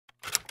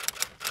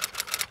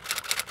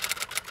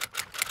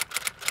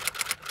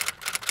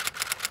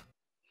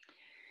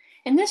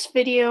In this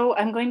video,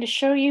 I'm going to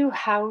show you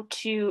how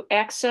to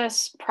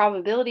access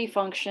probability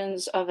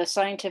functions of a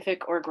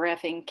scientific or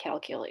graphing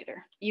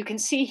calculator. You can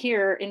see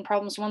here in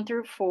problems 1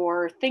 through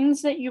 4,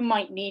 things that you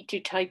might need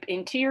to type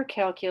into your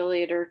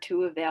calculator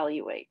to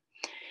evaluate.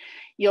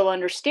 You'll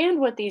understand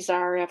what these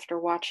are after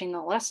watching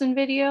the lesson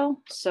video,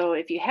 so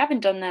if you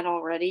haven't done that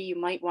already, you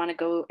might want to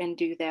go and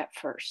do that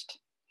first.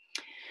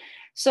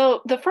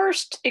 So the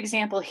first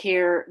example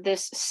here,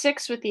 this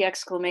 6 with the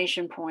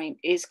exclamation point,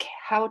 is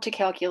how to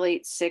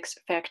calculate 6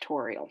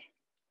 factorial.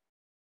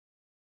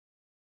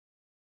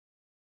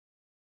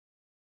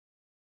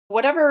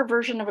 Whatever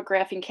version of a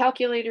graphing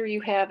calculator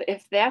you have,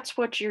 if that's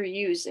what you're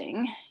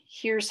using,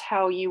 here's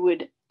how you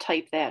would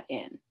type that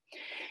in.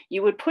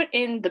 You would put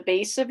in the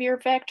base of your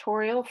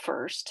factorial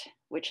first,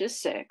 which is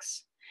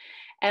 6.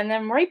 And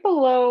then right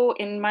below,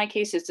 in my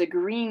case, it's a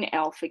green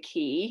alpha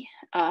key.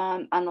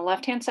 On the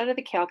left-hand side of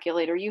the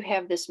calculator, you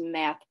have this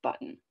math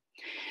button.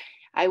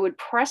 I would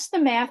press the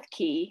math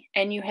key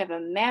and you have a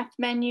math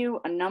menu,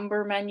 a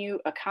number menu,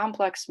 a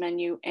complex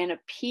menu, and a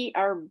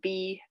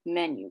PRB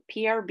menu.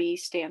 PRB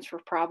stands for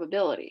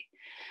probability.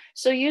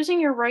 So using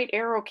your right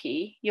arrow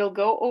key, you'll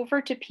go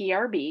over to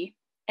PRB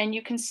and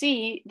you can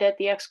see that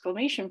the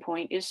exclamation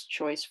point is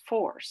choice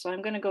 4. So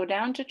I'm going to go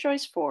down to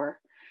choice 4,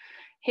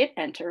 hit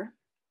enter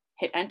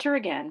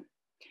again,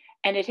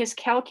 and it has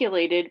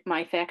calculated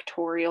my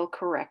factorial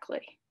correctly.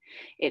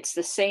 It's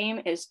the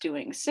same as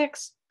doing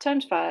 6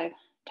 times 5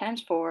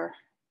 times 4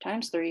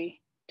 times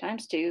 3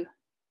 times 2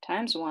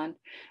 times 1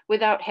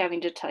 without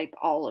having to type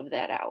all of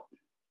that out.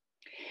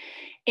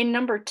 In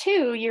number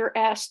 2, you're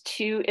asked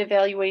to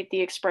evaluate the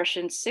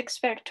expression 6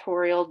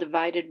 factorial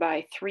divided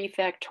by 3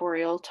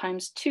 factorial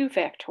times 2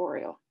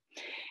 factorial.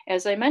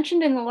 As I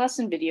mentioned in the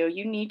lesson video,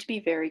 you need to be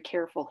very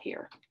careful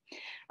here.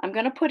 I'm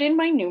going to put in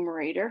my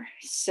numerator,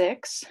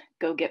 6,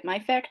 go get my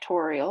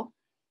factorial,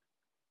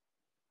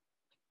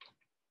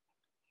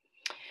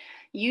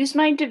 use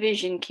my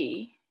division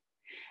key,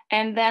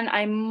 and then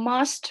I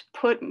must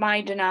put my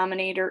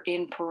denominator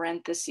in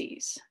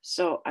parentheses.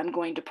 So I'm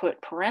going to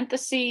put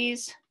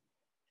parentheses,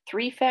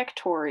 3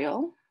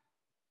 factorial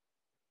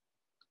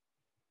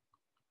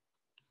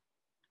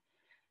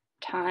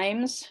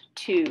times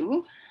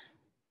 2,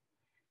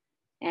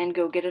 and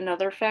go get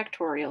another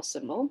factorial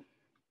symbol.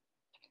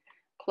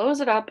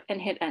 Close it up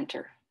and hit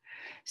enter.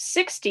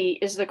 60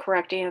 is the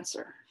correct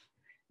answer.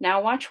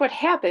 Now watch what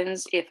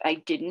happens if I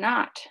did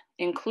not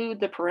include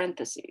the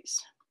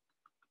parentheses.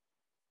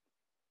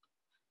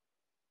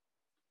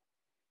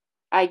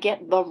 I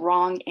get the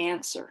wrong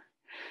answer.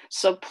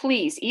 So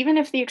please, even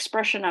if the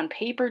expression on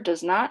paper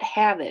does not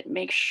have it,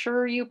 make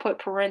sure you put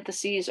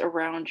parentheses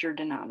around your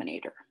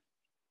denominator.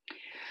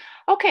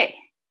 Okay,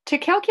 to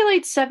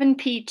calculate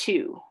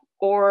 7p2,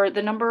 or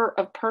the number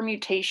of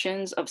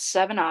permutations of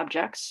 7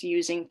 objects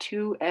using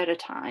 2 at a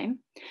time,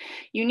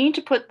 you need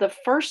to put the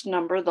first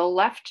number, the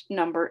left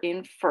number,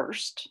 in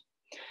first,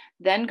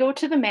 then go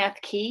to the math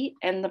key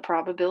and the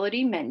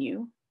probability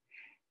menu,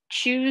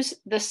 choose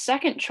the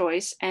second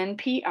choice,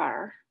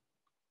 NPR,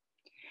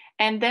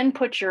 and then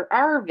put your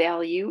R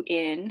value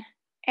in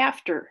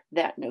after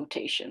that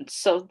notation.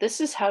 So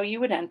this is how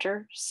you would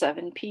enter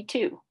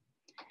 7p2.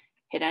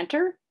 Hit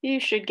enter, you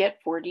should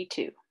get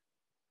 42.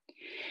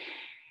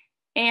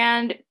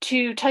 And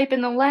to type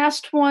in the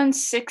last one,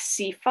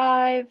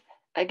 6C5,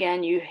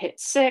 again, you hit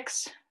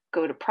 6,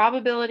 go to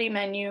probability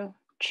menu,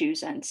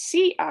 choose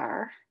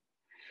NCR,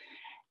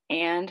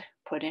 and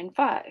put in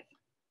 5.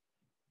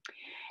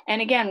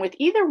 And again, with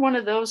either one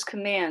of those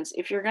commands,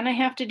 if you're going to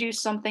have to do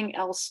something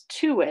else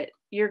to it,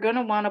 you're going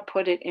to want to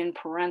put it in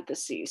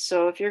parentheses.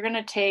 So if you're going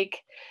to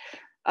take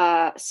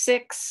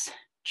 6,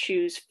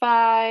 choose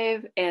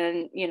 5,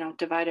 and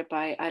divide it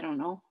by, I don't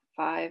know,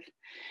 5,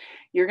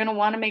 you're going to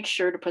want to make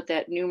sure to put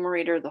that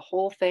numerator, the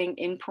whole thing,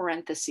 in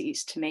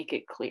parentheses to make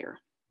it clear.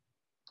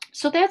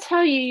 So that's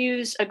how you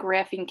use a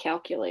graphing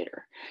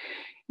calculator.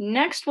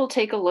 Next, we'll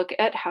take a look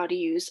at how to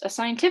use a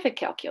scientific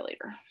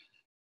calculator.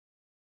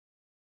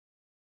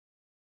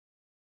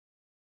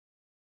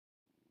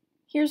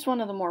 Here's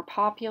one of the more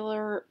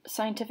popular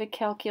scientific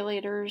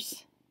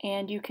calculators,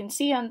 and you can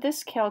see on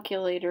this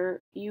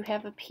calculator you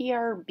have a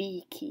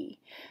PRB key.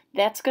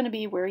 That's going to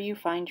be where you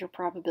find your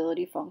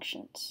probability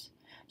functions.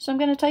 So I'm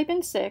going to type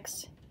in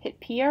 6, hit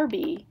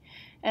PRB,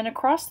 and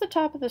across the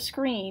top of the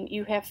screen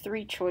you have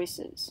 3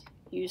 choices.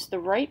 Use the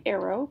right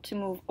arrow to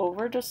move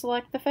over to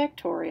select the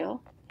factorial,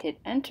 hit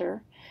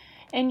enter,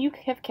 and you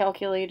have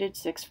calculated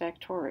 6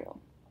 factorial.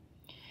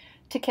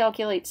 To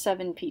calculate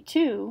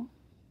 7p2,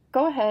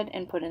 go ahead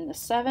and put in the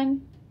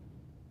 7,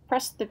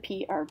 press the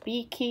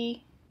PRB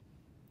key,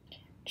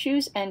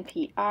 choose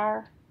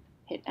NPR,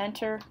 hit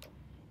enter,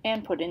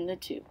 and put in the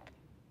 2.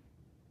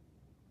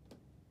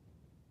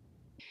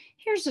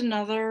 Here's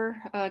another,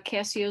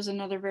 Casio's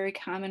another very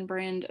common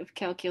brand of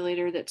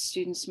calculator that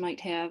students might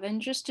have.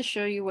 And just to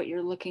show you what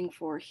you're looking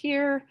for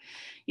here,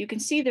 you can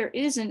see there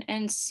is an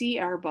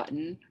NCR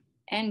button.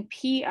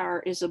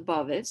 NPR is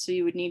above it, so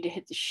you would need to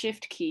hit the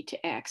shift key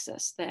to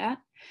access that.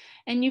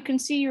 And you can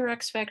see your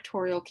X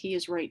factorial key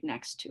is right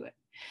next to it.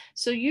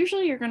 So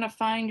usually you're going to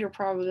find your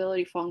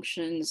probability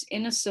functions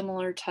in a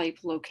similar type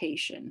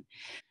location.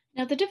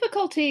 Now, the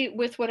difficulty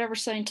with whatever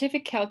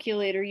scientific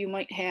calculator you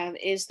might have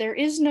is there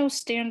is no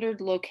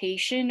standard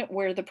location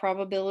where the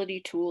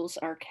probability tools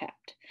are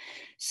kept.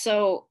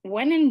 So,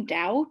 when in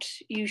doubt,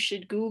 you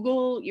should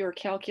Google your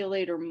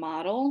calculator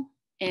model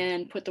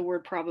and put the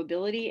word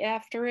probability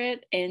after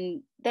it,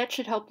 and that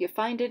should help you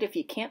find it if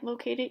you can't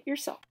locate it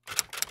yourself.